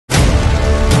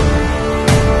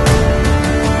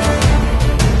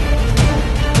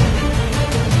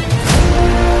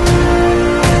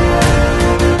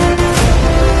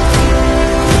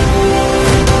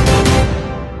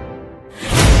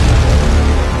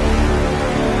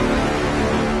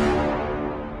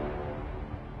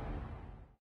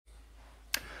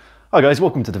Hi guys,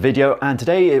 welcome to the video, and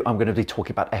today I'm going to be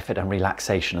talking about effort and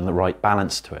relaxation and the right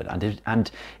balance to it.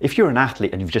 And if you're an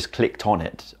athlete and you've just clicked on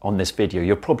it on this video,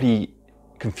 you're probably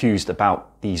confused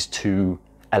about these two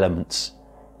elements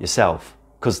yourself,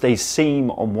 because they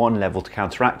seem on one level to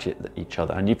counteract each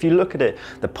other. And if you look at it,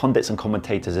 the pundits and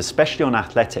commentators, especially on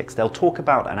athletics, they'll talk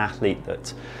about an athlete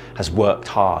that has works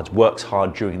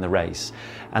hard during the race,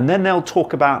 and then they'll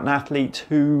talk about an athlete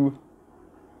who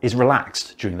is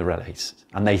relaxed during the race.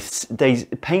 And they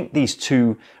paint these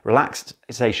two,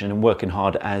 relaxation and working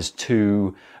hard, as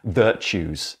two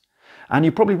virtues. And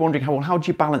you're probably wondering, how do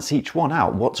you balance each one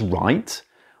out? What's right?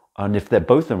 And if they're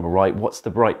both of them are right, what's the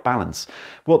right balance?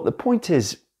 Well, the point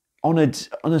is, on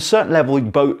a certain level,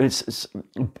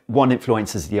 one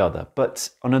influences the other, but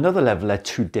on another level, they're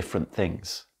two different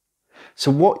things. So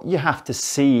what you have to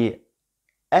see,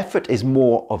 effort is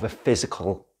more of a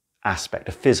physical aspect,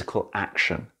 a physical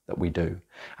action that we do,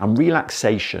 and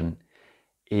relaxation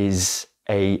is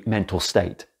a mental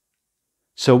state.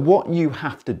 So what you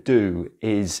have to do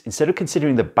is, instead of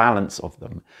considering the balance of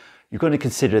them, you're going to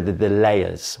consider the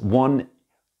layers. One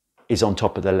is on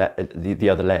top of the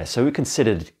other layer. So we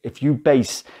considered, if you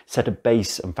set a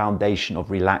base and foundation of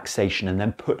relaxation and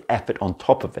then put effort on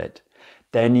top of it,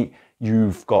 then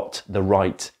you've got the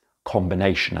right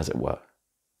combination, as it were.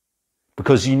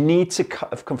 Because you need to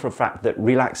come from the fact that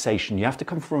relaxation, you have to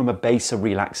come from a base of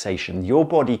relaxation. Your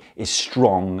body is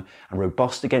strong and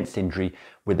robust against injury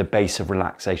with a base of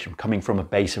relaxation, coming from a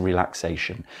base of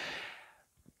relaxation.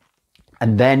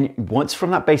 And then once from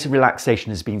that base of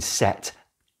relaxation has been set,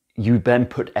 you then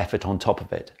put effort on top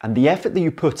of it. And the effort that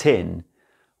you put in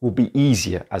will be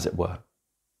easier, as it were.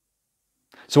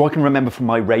 So I can remember from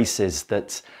my races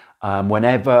that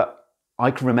whenever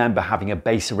I can remember having a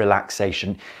base of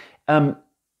relaxation,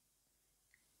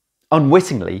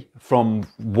 unwittingly, from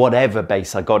whatever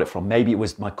base I got it from. Maybe it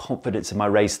was my confidence in my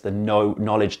race, the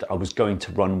knowledge that I was going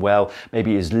to run well.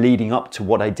 Maybe it was leading up to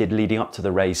what I did leading up to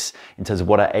the race in terms of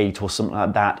what I ate or something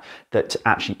like that, that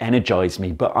actually energized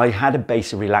me. But I had a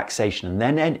base of relaxation. And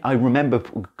then I remember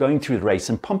going through the race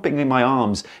and pumping in my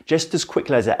arms just as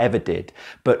quickly as I ever did.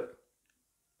 But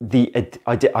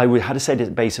I had to say the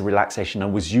base of relaxation. I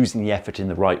was using the effort in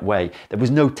the right way. There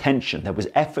was no tension. There was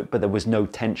effort, but there was no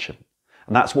tension.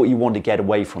 And that's what you want to get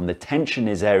away from. The tension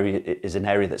is an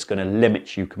area that's going to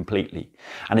limit you completely.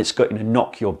 And it's going to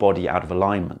knock your body out of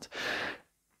alignment.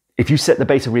 If you set the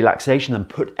base of relaxation and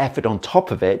put effort on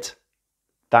top of it,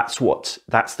 that's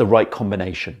the right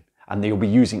combination. And you'll be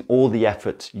using all the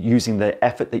effort, using the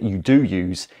effort that you do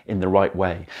use in the right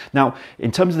way. Now,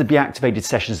 in terms of the Be Activated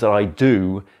sessions that I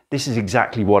do, this is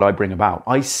exactly what I bring about.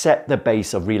 I set the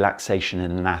base of relaxation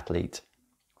in an athlete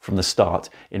from the start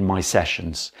in my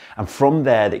sessions. And from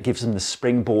there, that gives them the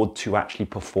springboard to actually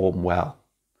perform well.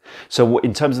 So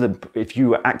in terms of if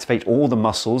you activate all the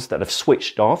muscles that have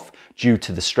switched off due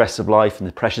to the stress of life and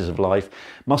the pressures of life,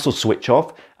 muscles switch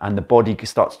off and the body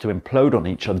starts to implode on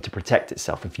each other to protect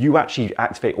itself. If you actually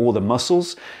activate all the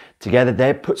muscles together,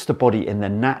 that puts the body in the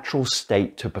natural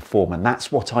state to perform. And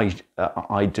that's what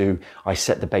I do. I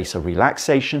set the base of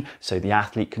relaxation so the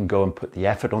athlete can go and put the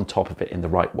effort on top of it in the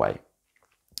right way.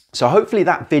 So hopefully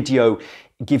that video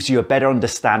gives you a better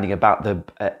understanding about the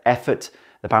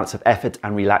balance of effort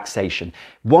and relaxation.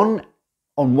 On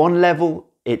one level,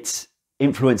 it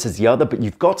influences the other, but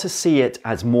you've got to see it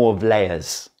as more of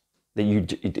layers that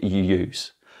you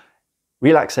use.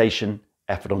 Relaxation,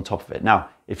 effort on top of it. Now,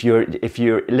 if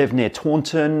you live near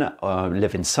Taunton or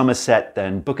live in Somerset,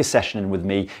 then book a session with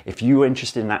me. If you're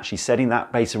interested in actually setting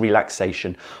that base of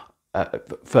relaxation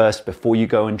first before you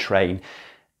go and train,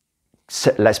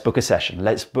 let's book a session.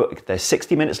 They're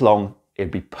 60 minutes long.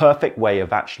 It'd be a perfect way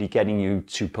of actually getting you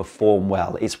to perform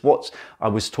well. It's what I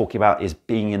was talking about, is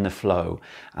being in the flow,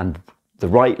 and the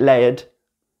right layered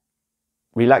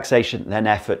relaxation, then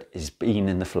effort, is being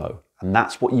in the flow. And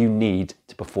that's what you need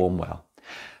to perform well.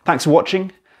 Thanks for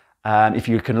watching. If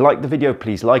you can like the video,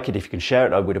 please like it. If you can share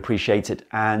it, I would appreciate it,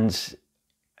 and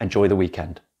enjoy the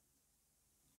weekend.